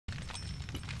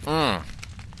Mm.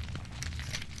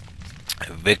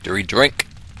 Victory drink.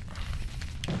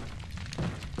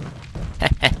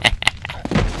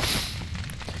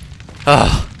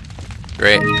 Oh,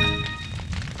 great.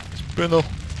 Spindle.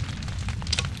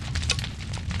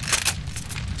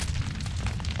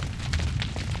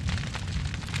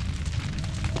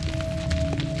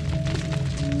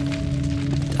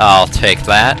 I'll take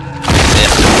that. Yeah,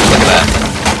 look at that.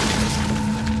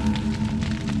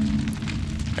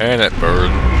 And it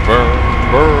burns,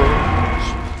 burns,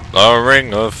 burns. The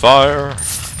ring of fire.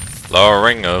 The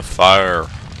ring of fire.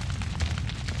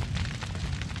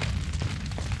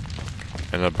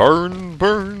 And it burns,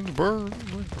 burns, burns,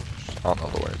 burns. I don't know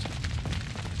the words.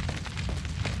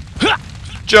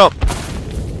 Jump!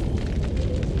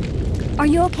 Are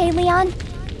you okay, Leon?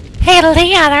 Hey,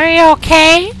 Leon, are you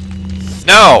okay?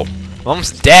 No! I'm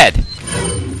almost dead.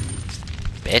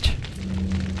 Bitch.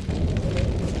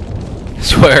 I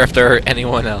swear if there are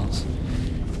anyone else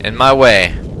in my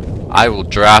way, I will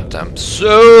drop them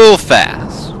so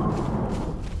fast.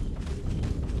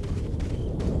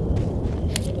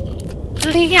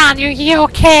 Leon, are you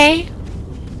okay?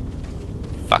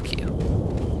 Fuck you.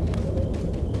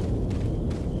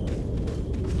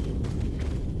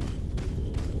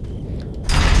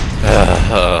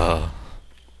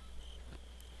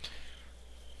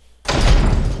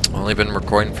 Only been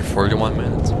recording for 41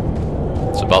 minutes.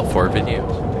 It's about 4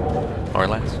 videos, or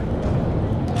less.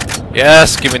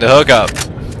 Yes, give me the hookup.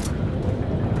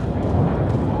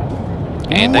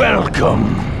 And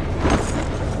Welcome.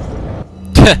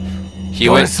 he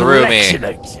went through me.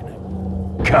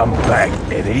 Come back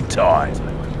anytime.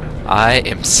 I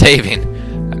am saving.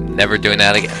 I'm never doing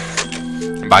that again.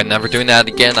 And by never doing that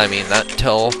again, I mean not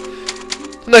until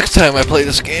the next time I play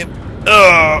this game.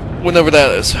 Whenever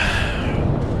that is.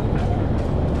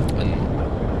 And,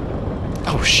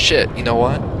 oh shit, you know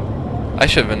what? I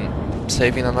should have been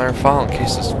saving on another file in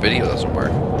case this video doesn't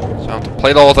work. So I have to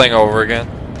play the whole thing over again.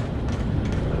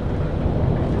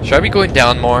 Should I be going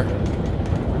down more?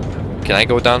 Can I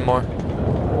go down more?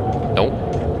 Nope.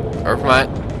 Never mind.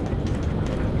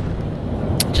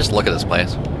 Just look at this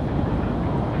place.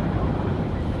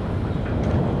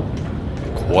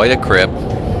 Quite a crib.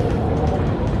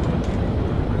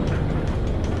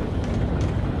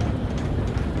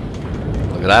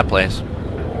 Look at that place.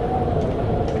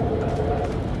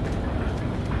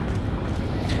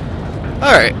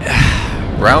 Alright.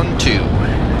 Round 2.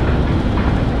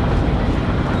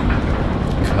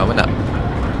 Coming up.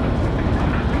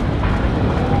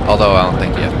 Although I don't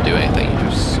think you have to do anything, you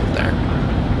just sit there.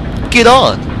 Get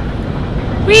on!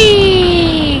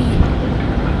 Whee!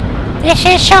 This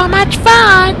is so much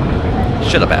fun!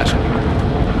 Shut up, Ash.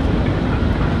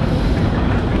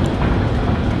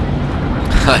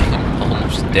 I am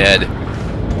almost dead.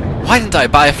 Why didn't I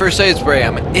buy a first aid spray?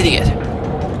 I'm an idiot.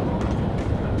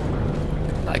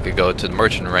 I could go to the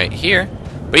merchant right here,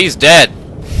 but he's dead.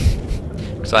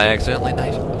 Because I accidentally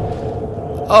knifed him.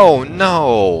 Oh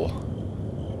no!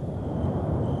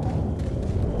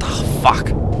 Oh fuck.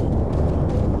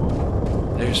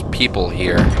 There's people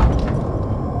here.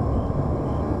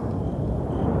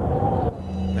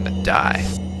 I'm gonna die.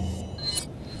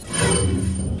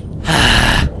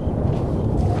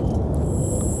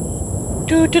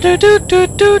 Do do do do do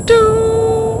do do.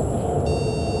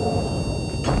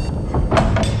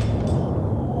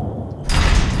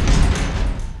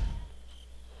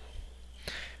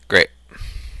 Great.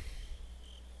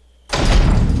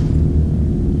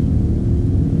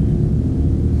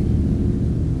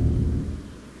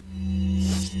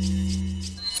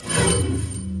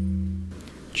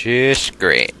 Just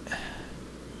great.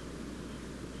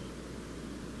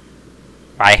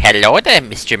 Why, hello there,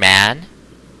 Mr. Man.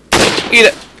 Eat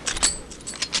it!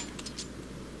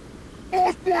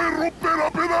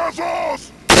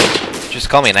 Just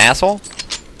call me an asshole?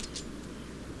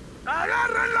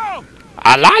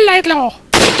 Alálalo!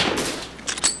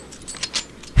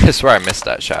 I swear I missed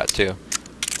that shot too.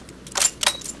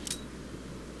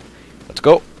 Let's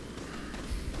go.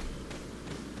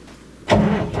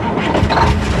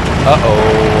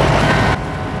 Uh-oh.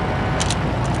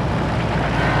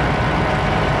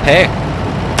 Hey.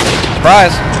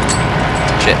 Surprise.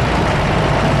 Shit.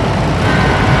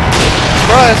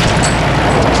 Surprise.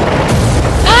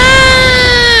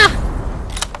 Ah!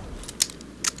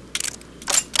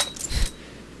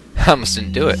 I almost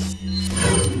didn't do it.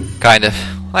 Kind of.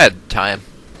 I had time,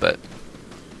 but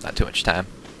not too much time.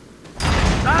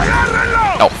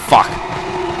 Oh, fuck.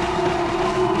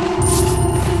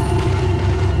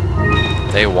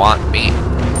 They want me.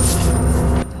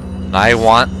 I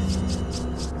want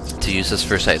to use this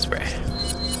first aid spray.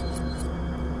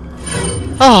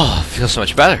 Oh, feels so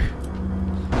much better.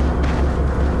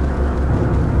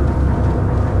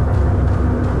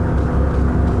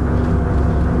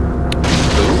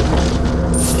 Blue.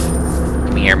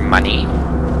 Give me your money.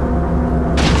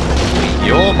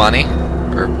 Your money.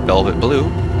 Or velvet blue.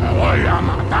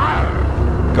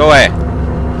 Go away.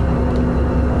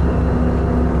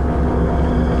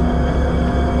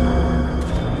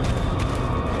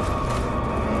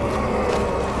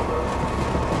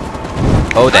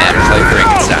 Oh damn, it's like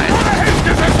Frankenstein.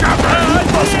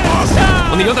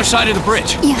 On the other side of the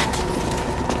bridge. Yeah.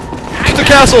 To the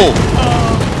castle!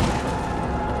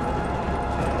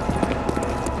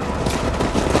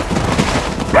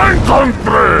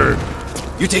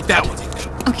 You take that one.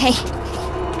 Okay.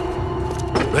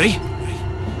 Ready?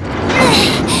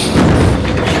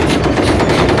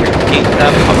 Drinking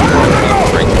that popcorn.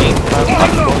 Drinking that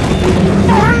popcorn.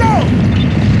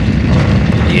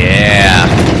 Yeah.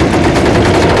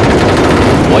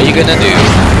 What are you gonna do?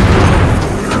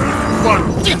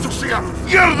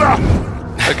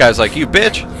 That guy's like, you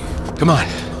bitch. Come on.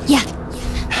 Yeah.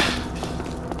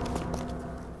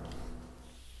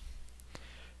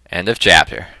 End of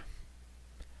chapter.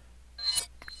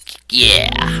 Yeah.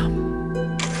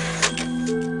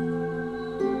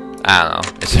 I don't know.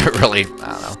 Is it really? I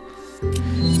don't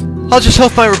know. I'll just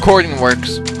hope my recording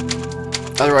works.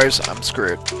 Otherwise, I'm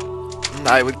screwed. And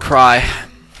I would cry.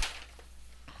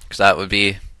 Because that would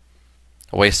be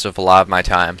a waste of a lot of my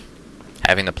time.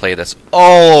 Having to play this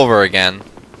all over again.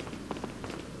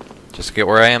 Just to get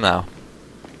where I am now.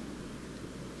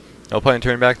 No point in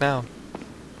turning back now.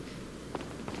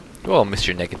 Well,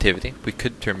 Mr. Negativity, we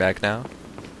could turn back now.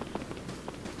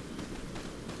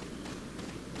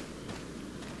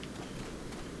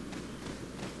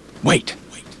 Wait.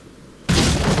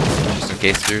 Just in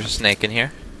case there's a snake in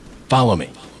here. Follow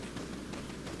me.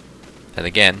 And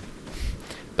again,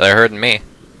 they're hurting me.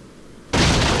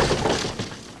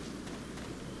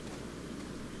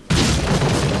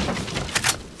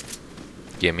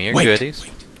 Give me your Wait. goodies.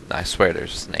 I swear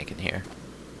there's a snake in here.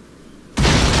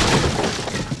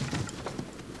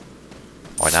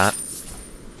 Why not?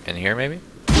 In here, maybe?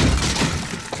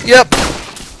 Yep!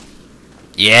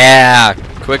 Yeah!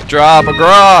 Quick draw,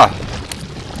 McGraw!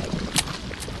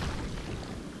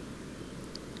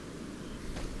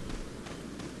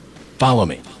 Follow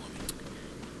me.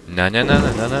 No, no, no,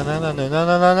 no, no, no, no, no, no, no,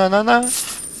 no, no, no, no.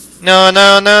 No,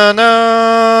 no, no,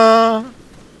 no.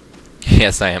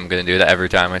 Yes, I am gonna do that every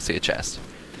time I see a chest.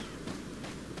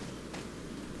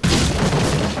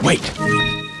 Wait.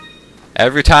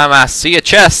 Every time I see a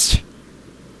chest.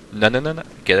 No, no, no, no.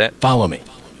 Get it? Follow me.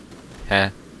 Heh.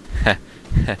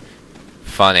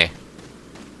 Funny.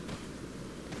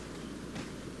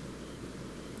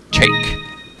 Check.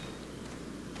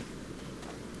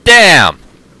 Damn!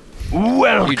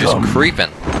 Welcome. You just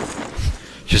creeping.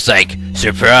 Just like,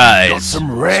 surprise, Got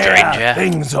some rare stranger.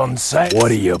 things on sale.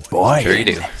 What are you buying? Sure you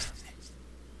do.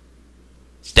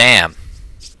 Damn.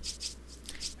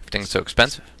 Everything's so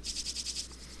expensive.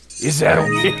 Is that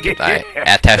My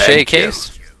attaché Thank you.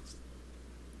 case.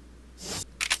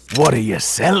 What are you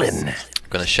selling?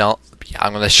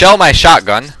 I'm gonna shell my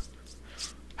shotgun.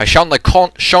 I sound like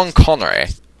Sean Connery.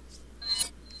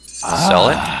 Sell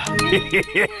it.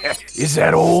 Is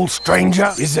that all,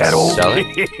 stranger? Is that all? Sell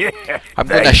it. I'm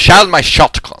gonna shell my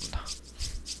shotgun.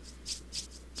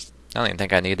 I don't even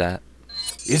think I need that.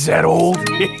 Is that all?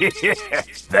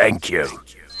 Thank you.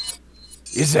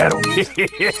 Is that all?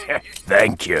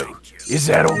 Thank you. Is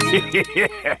that all?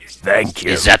 Thank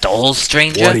you. Is that all,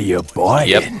 stranger? What are you buying?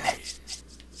 Yep.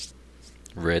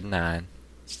 Red 9.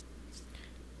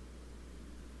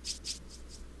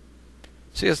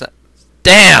 See, is that?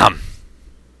 Damn!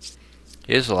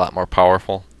 He is a lot more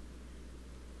powerful.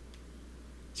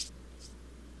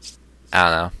 I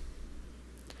don't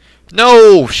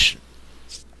know. No!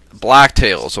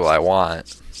 Blacktail is what I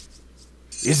want.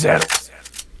 Is that?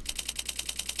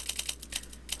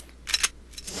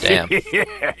 Damn.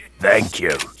 Thank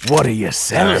you. What are you Let's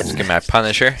selling? get my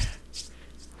Punisher.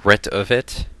 Rid of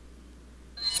it.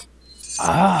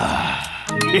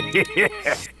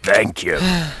 Thank you.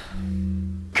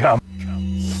 Come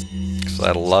Because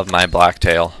I love my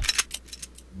Blacktail.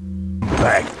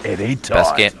 back any time.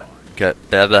 Best game.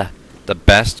 The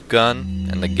best gun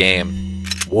in the game.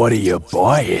 What are you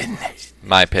buying?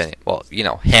 My opinion. Well, you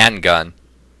know, handgun.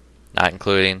 Not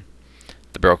including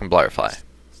the broken butterfly.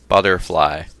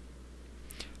 Butterfly.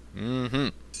 Mm-hmm.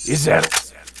 Is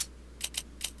that?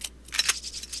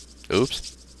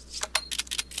 Oops.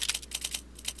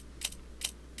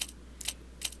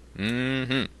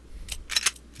 Mm-hmm.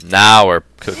 Now we're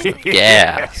cooking.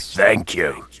 Yes. Thank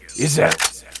you. Is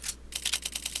that?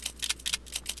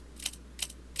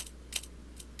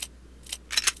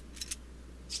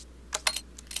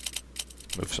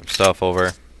 Move some stuff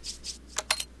over.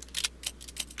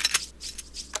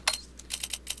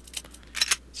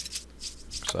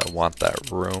 So I want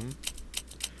that room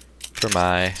for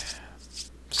my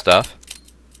stuff.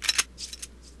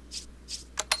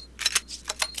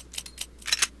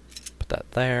 Put that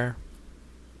there.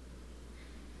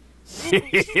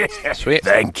 Sweet.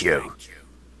 Thank you.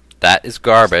 That is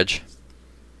garbage.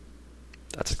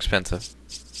 That's expensive.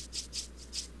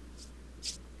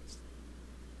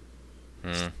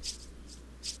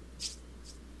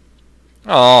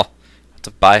 Oh, I have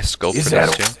to buy a scope for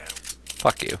this too.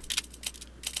 Fuck you.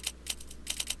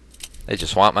 They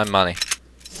just want my money.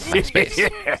 My space.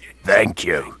 Thank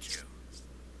you.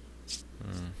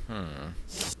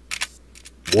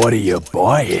 What are you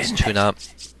buying? Tune up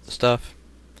stuff.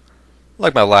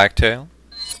 Like my lagtail.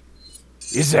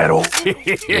 Is that all?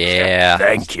 Yeah.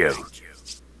 Thank you.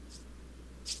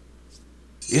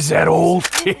 Is that all?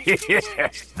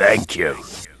 Thank you.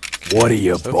 What are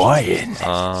you buying?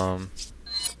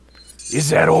 Is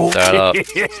that all? That up.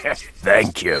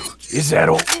 Thank you. Is that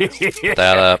all?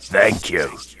 That up. Thank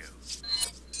you.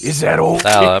 Is that all?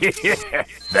 That up.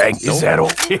 Thank you. Is that all?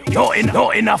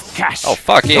 Not enough cash. Oh,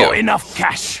 fuck you. Not enough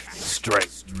cash.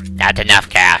 Straight. Not enough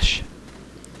cash.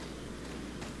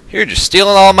 You're just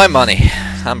stealing all my money.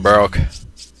 I'm broke.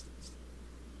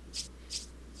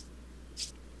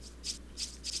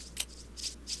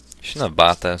 Shouldn't have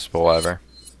bought this, but whatever.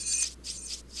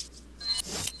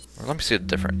 Let me see the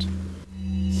difference.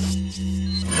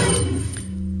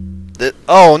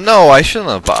 Oh no, I shouldn't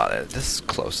have bought it. This is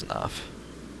close enough.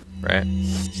 Right?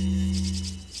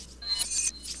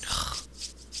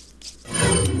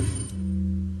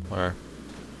 Where?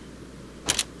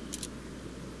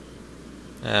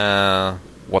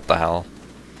 What the hell?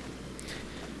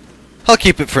 I'll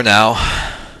keep it for now.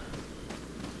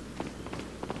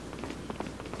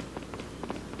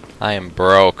 I am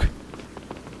broke.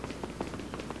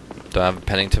 Don't have a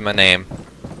penny to my name.